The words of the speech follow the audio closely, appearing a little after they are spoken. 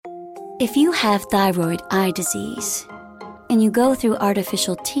If you have thyroid eye disease, and you go through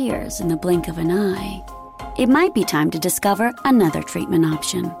artificial tears in the blink of an eye, it might be time to discover another treatment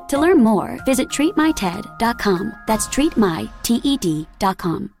option. To learn more, visit treatmyted.com. That's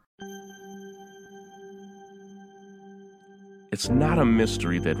treatmyted.com. It's not a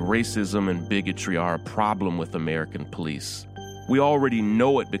mystery that racism and bigotry are a problem with American police. We already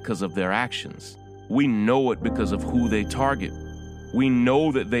know it because of their actions. We know it because of who they target. We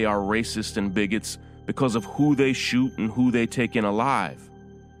know that they are racist and bigots because of who they shoot and who they take in alive.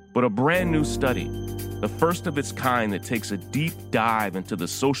 But a brand new study, the first of its kind that takes a deep dive into the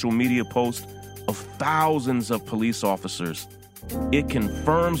social media posts of thousands of police officers, it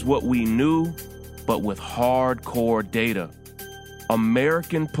confirms what we knew, but with hardcore data.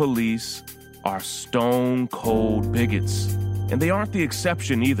 American police are stone cold bigots, and they aren't the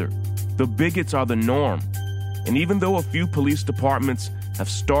exception either. The bigots are the norm. And even though a few police departments have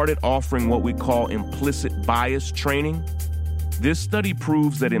started offering what we call implicit bias training, this study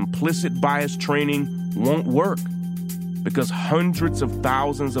proves that implicit bias training won't work because hundreds of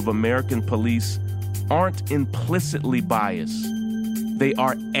thousands of American police aren't implicitly biased. They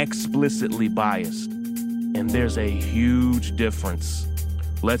are explicitly biased. And there's a huge difference.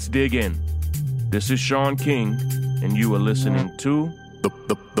 Let's dig in. This is Sean King, and you are listening to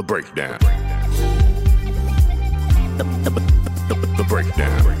The Breakdown. The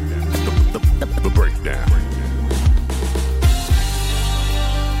Breakdown. The Breakdown.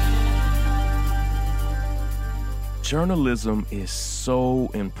 Journalism is so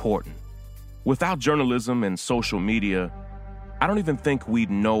important. Without journalism and social media, I don't even think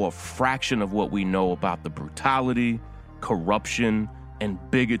we'd know a fraction of what we know about the brutality, corruption, and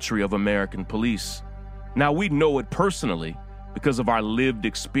bigotry of American police. Now, we know it personally because of our lived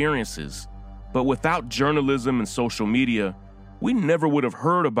experiences, but without journalism and social media, we never would have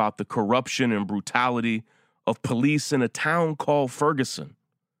heard about the corruption and brutality of police in a town called Ferguson.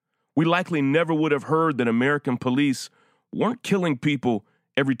 We likely never would have heard that American police weren't killing people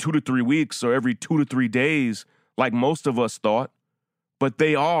every 2 to 3 weeks or every 2 to 3 days like most of us thought, but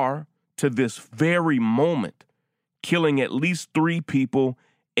they are, to this very moment, killing at least 3 people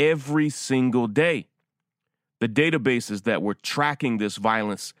every single day. The databases that were tracking this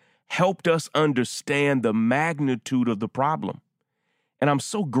violence helped us understand the magnitude of the problem. And I'm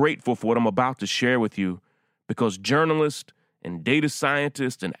so grateful for what I'm about to share with you because journalists and data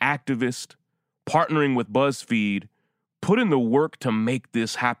scientists and activists partnering with BuzzFeed put in the work to make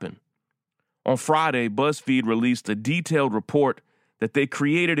this happen. On Friday, BuzzFeed released a detailed report that they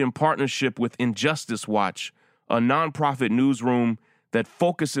created in partnership with Injustice Watch, a nonprofit newsroom that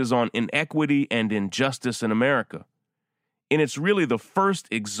focuses on inequity and injustice in America. And it's really the first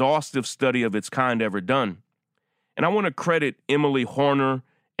exhaustive study of its kind ever done. And I want to credit Emily Horner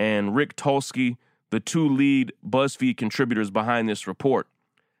and Rick Tulsky, the 2 lead BuzzFeed contributors behind this report.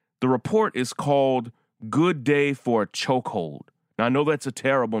 The report is called Good Day for a Chokehold. Now, I know that's a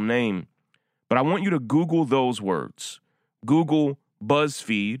terrible name, but I want you to Google those words. Google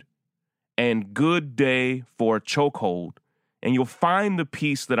BuzzFeed and Good Day for a Chokehold, and you'll find the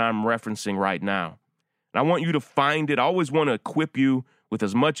piece that I'm referencing right now. And I want you to find it. I always want to equip you with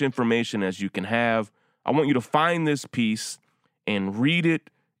as much information as you can have. I want you to find this piece and read it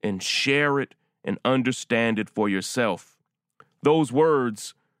and share it and understand it for yourself. Those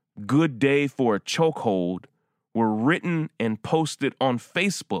words, Good Day for a Chokehold, were written and posted on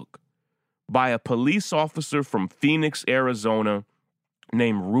Facebook by a police officer from Phoenix, Arizona,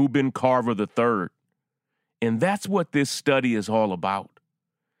 named Reuben Carver III. And that's what this study is all about.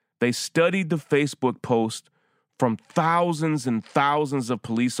 They studied the Facebook post from thousands and thousands of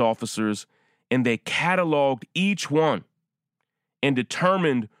police officers, and they cataloged each one and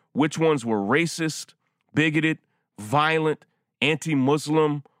determined which ones were racist, bigoted, violent,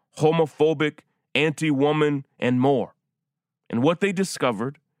 anti-Muslim, homophobic, anti-woman, and more. And what they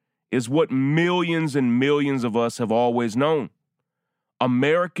discovered is what millions and millions of us have always known.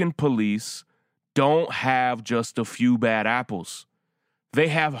 American police don't have just a few bad apples. They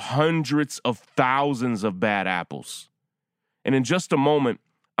have hundreds of thousands of bad apples. And in just a moment,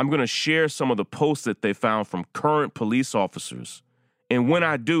 I'm going to share some of the posts that they found from current police officers. And when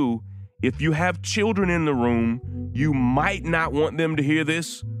I do, if you have children in the room, you might not want them to hear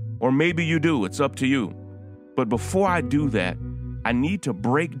this, or maybe you do. It's up to you. But before I do that, I need to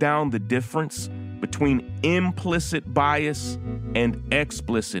break down the difference between implicit bias and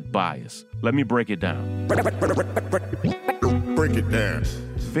explicit bias. Let me break it down. Break it down.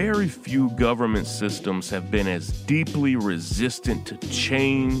 Very few government systems have been as deeply resistant to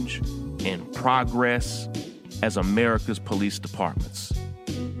change and progress as America's police departments.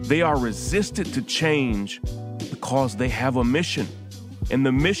 They are resistant to change because they have a mission, and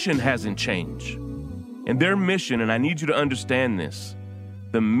the mission hasn't changed. And their mission, and I need you to understand this,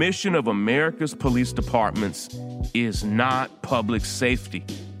 the mission of America's police departments is not public safety.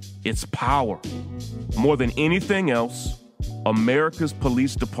 It's power. More than anything else, America's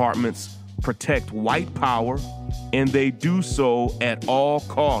police departments protect white power, and they do so at all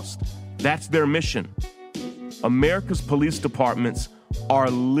costs. That's their mission. America's police departments are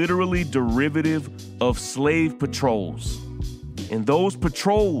literally derivative of slave patrols. And those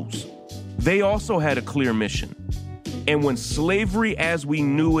patrols, they also had a clear mission. And when slavery as we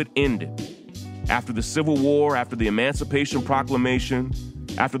knew it ended, after the Civil War, after the Emancipation Proclamation,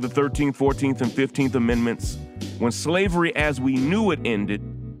 after the 13th, 14th, and 15th Amendments, when slavery as we knew it ended,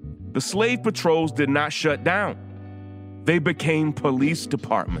 the slave patrols did not shut down. They became police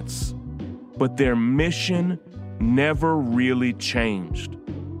departments. But their mission never really changed.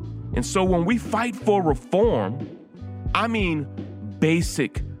 And so when we fight for reform, I mean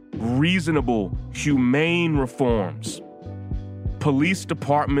basic, reasonable, humane reforms. Police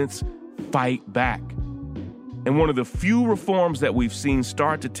departments fight back. And one of the few reforms that we've seen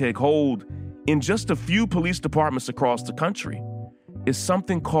start to take hold in just a few police departments across the country is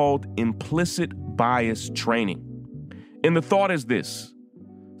something called implicit bias training. And the thought is this: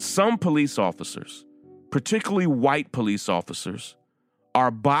 some police officers, particularly white police officers,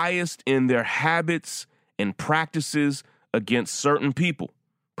 are biased in their habits and practices against certain people,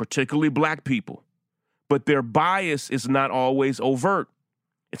 particularly black people. But their bias is not always overt.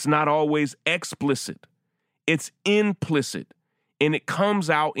 It's not always explicit. It's implicit, and it comes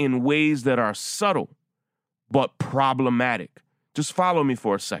out in ways that are subtle but problematic. Just follow me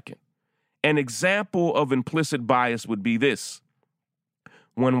for a second. An example of implicit bias would be this.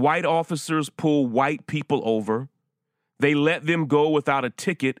 When white officers pull white people over, they let them go without a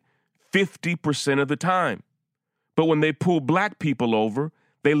ticket 50% of the time. But when they pull black people over,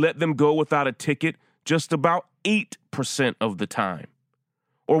 they let them go without a ticket just about 8% of the time.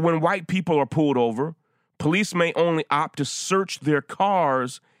 Or when white people are pulled over, police may only opt to search their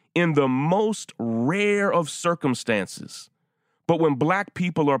cars in the most rare of circumstances. But when black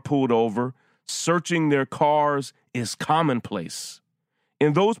people are pulled over, searching their cars is commonplace.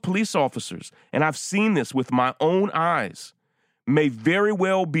 And those police officers, and I've seen this with my own eyes, may very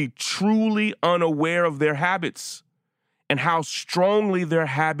well be truly unaware of their habits and how strongly their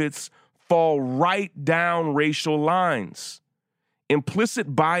habits fall right down racial lines.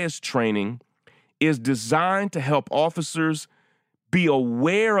 Implicit bias training is designed to help officers be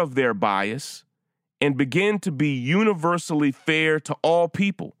aware of their bias and begin to be universally fair to all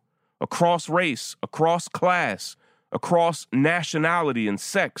people across race, across class, across nationality and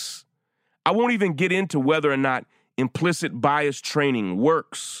sex. I won't even get into whether or not implicit bias training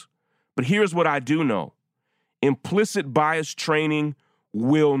works, but here's what I do know. Implicit bias training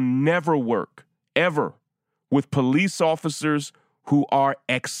will never work, ever, with police officers who are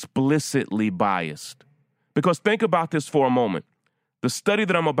explicitly biased. Because think about this for a moment. The study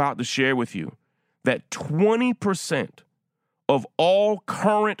that I'm about to share with you, that 20% of all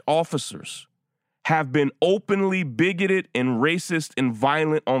current officers have been openly bigoted and racist and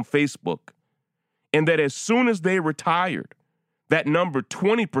violent on Facebook, and that as soon as they retired, that number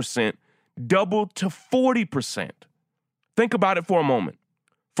 20% doubled to 40%. Think about it for a moment.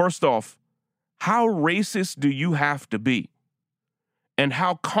 First off, how racist do you have to be? And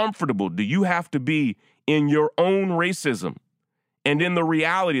how comfortable do you have to be in your own racism and in the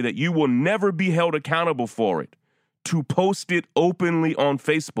reality that you will never be held accountable for it to post it openly on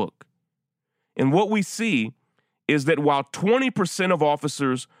Facebook? And what we see is that while 20% of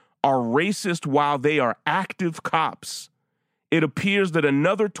officers are racist while they are active cops, it appears that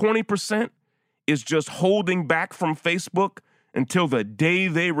another 20% is just holding back from Facebook until the day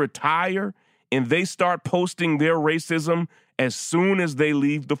they retire and they start posting their racism as soon as they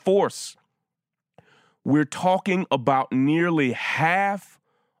leave the force. We're talking about nearly half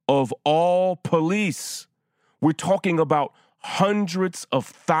of all police. We're talking about hundreds of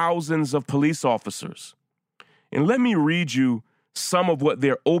thousands of police officers. And let me read you some of what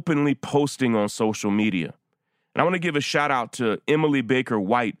they're openly posting on social media. And I want to give a shout out to Emily Baker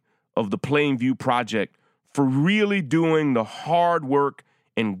White of the Plainview Project for really doing the hard work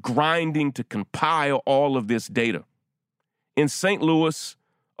and grinding to compile all of this data. In St. Louis,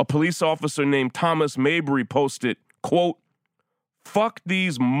 a police officer named Thomas Mabry posted, quote, "Fuck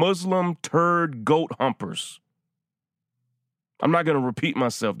these Muslim turd goat humpers." I'm not going to repeat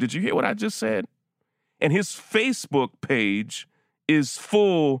myself. Did you hear what I just said? And his Facebook page is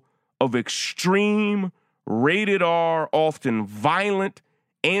full of extreme, rated R, often violent,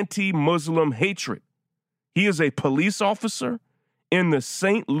 anti-Muslim hatred. He is a police officer in the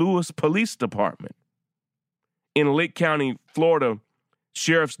St. Louis Police Department. In Lake County, Florida,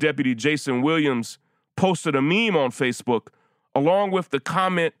 Sheriff's Deputy Jason Williams posted a meme on Facebook along with the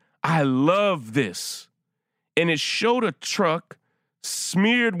comment, "I love this." And it showed a truck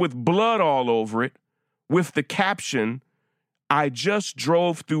smeared with blood all over it with the caption, "I just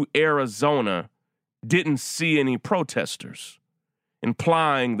drove through Arizona, didn't see any protesters,"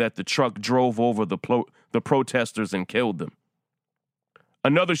 implying that the truck drove over the protesters and killed them.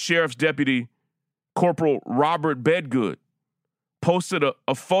 Another sheriff's deputy, Corporal Robert Bedgood, posted a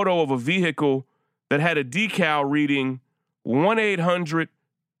photo of a vehicle that had a decal reading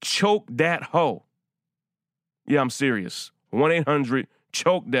 1-800-CHOKE-THAT-HOE. Yeah, I'm serious.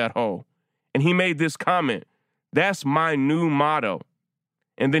 1-800-CHOKE-THAT-HOE. And he made this comment, "That's my new motto."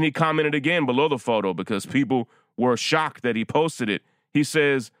 And then he commented again below the photo because people were shocked that he posted it. He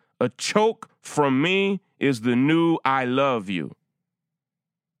says, "A choke from me is the new I love you."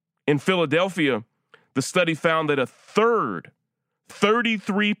 In Philadelphia, the study found that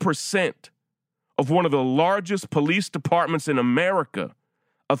 33% of one of the largest police departments in America,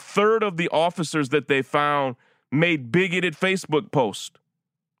 a third of the officers that they found made bigoted Facebook posts.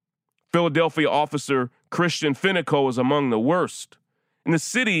 Philadelphia officer Christian Finico is among the worst. And the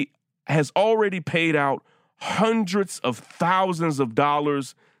city has already paid out hundreds of thousands of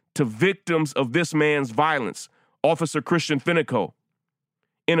dollars to victims of this man's violence, Officer Christian Finico.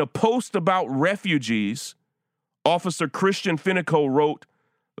 In a post about refugees, Officer Christian Finico wrote,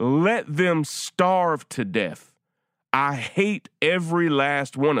 "Let them starve to death. I hate every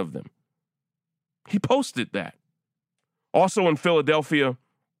last one of them." He posted that. Also in Philadelphia,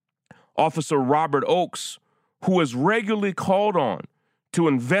 Officer Robert Oakes, who is regularly called on to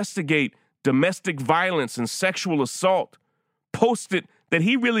investigate domestic violence and sexual assault, posted that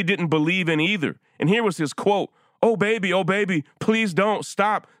he really didn't believe in either. And here was his quote, oh baby, please don't,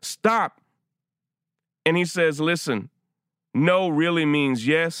 stop. And he says, listen, no really means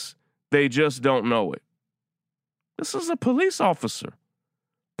yes, they just don't know it. This is a police officer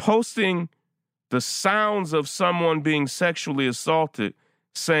posting the sounds of someone being sexually assaulted,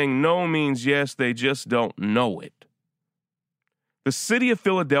 saying no means yes, they just don't know it. The city of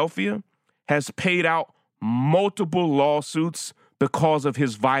Philadelphia has paid out multiple lawsuits because of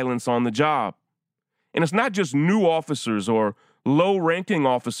his violence on the job. And it's not just new officers or low-ranking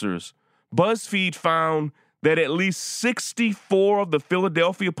officers. BuzzFeed found that at least 64 of the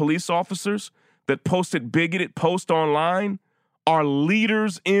Philadelphia police officers that posted bigoted posts online are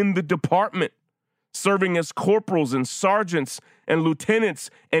leaders in the department, serving as corporals and sergeants and lieutenants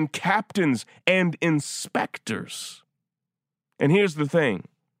and captains and inspectors. And here's the thing.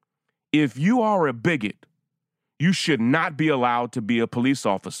 If you are a bigot, you should not be allowed to be a police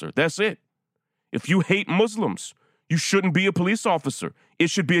officer. That's it. If you hate Muslims, you shouldn't be a police officer. It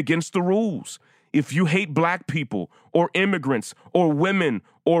should be against the rules. If you hate black people or immigrants or women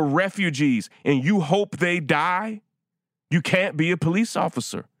or refugees and you hope they die, you can't be a police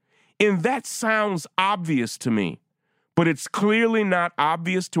officer. And that sounds obvious to me, but it's clearly not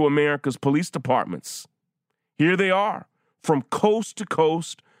obvious to America's police departments. Here they are, from coast to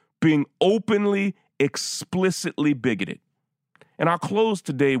coast, being openly, explicitly bigoted. And I'll close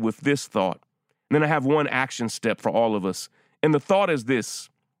today with this thought. And then I have one action step for all of us. And the thought is this.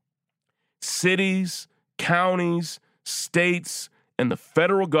 Cities, counties, states, and the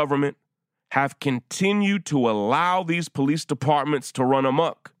federal government have continued to allow these police departments to run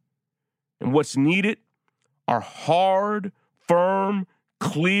amok. And what's needed are hard, firm,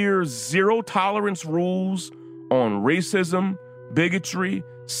 clear, zero-tolerance rules on racism, bigotry,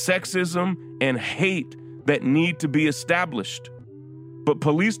 sexism, and hate that need to be established. But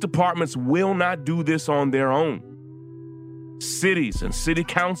police departments will not do this on their own. Cities and city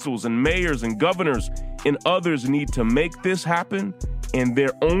councils and mayors and governors and others need to make this happen, and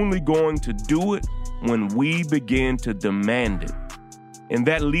they're only going to do it when we begin to demand it. And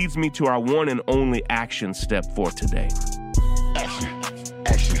that leads me to our one and only action step for today. Action,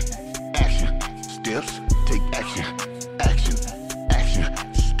 steps, take action,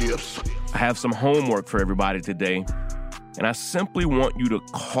 steps. I have some homework for everybody today, and I simply want you to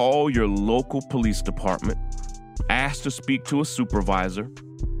call your local police department, ask to speak to a supervisor,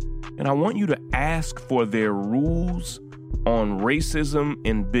 and I want you to ask for their rules on racism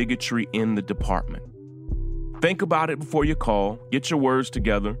and bigotry in the department. Think about it before you call, get your words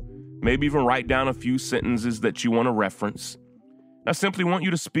together, maybe even write down a few sentences that you want to reference. I simply want you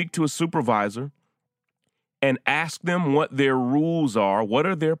to speak to a supervisor and ask them what their rules are, what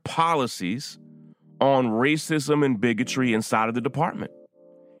are their policies on racism and bigotry inside of the department.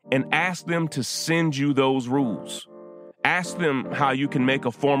 and ask them to send you those rules. Ask them how you can make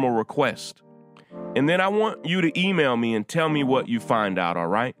a formal request. And then I want you to email me and tell me what you find out, all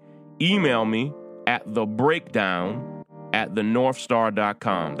right? Email me at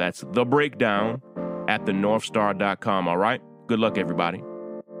thebreakdown@thenorthstar.com. That's thebreakdown@thenorthstar.com, all right? Good luck, everybody.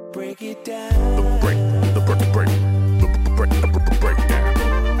 Break it down. The breakdown.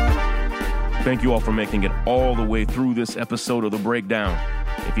 Thank you all for making it all the way through this episode of The Breakdown.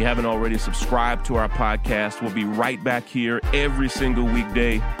 If you haven't already subscribed to our podcast, we'll be right back here every single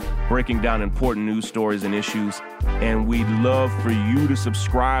weekday, breaking down important news stories and issues. And we'd love for you to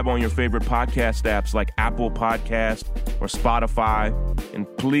subscribe on your favorite podcast apps like Apple Podcast or Spotify. And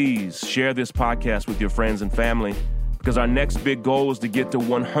please share this podcast with your friends and family, because our next big goal is to get to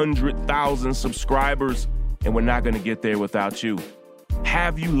 100,000 subscribers, and we're not going to get there without you.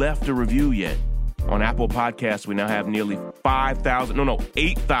 Have you left a review yet? On Apple Podcasts, we now have nearly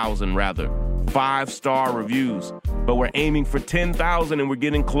 8,000 rather, 5-star reviews. But we're aiming for 10,000 and we're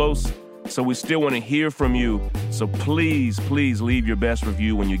getting close. So we still want to hear from you. So please leave your best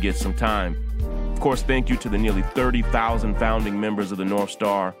review when you get some time. Of course, thank you to the nearly 30,000 founding members of the North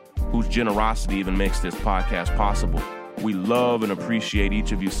Star, whose generosity even makes this podcast possible. We love and appreciate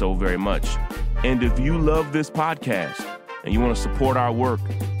each of you so very much. And if you love this podcast and you want to support our work,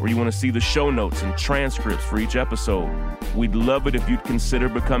 or you want to see the show notes and transcripts for each episode, we'd love it if you'd consider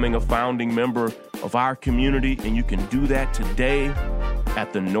becoming a founding member of our community, and you can do that today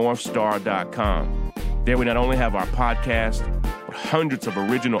at thenorthstar.com. There we not only have our podcast, but hundreds of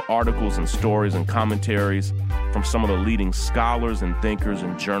original articles and stories and commentaries from some of the leading scholars and thinkers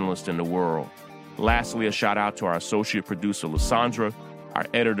and journalists in the world. Lastly, a shout out to our associate producer, Lysandra, our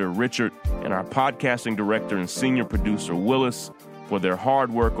editor, Richard, and our podcasting director and senior producer, Willis, for their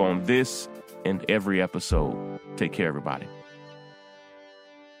hard work on this and every episode. Take care, everybody.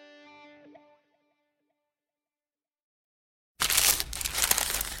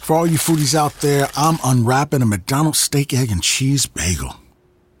 For all you foodies out there, I'm unwrapping a McDonald's steak, egg, and cheese bagel.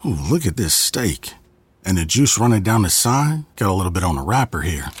 Ooh, look at this steak. And the juice running down the side. Got a little bit on the wrapper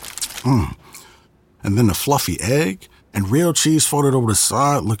here. And then the fluffy egg and real cheese folded over the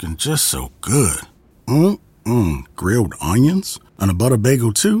side, looking just so good. Grilled onions and a butter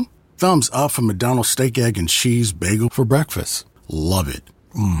bagel too. Thumbs up for McDonald's steak, egg, and cheese bagel for breakfast. Love it.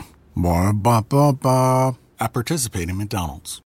 At participating McDonald's.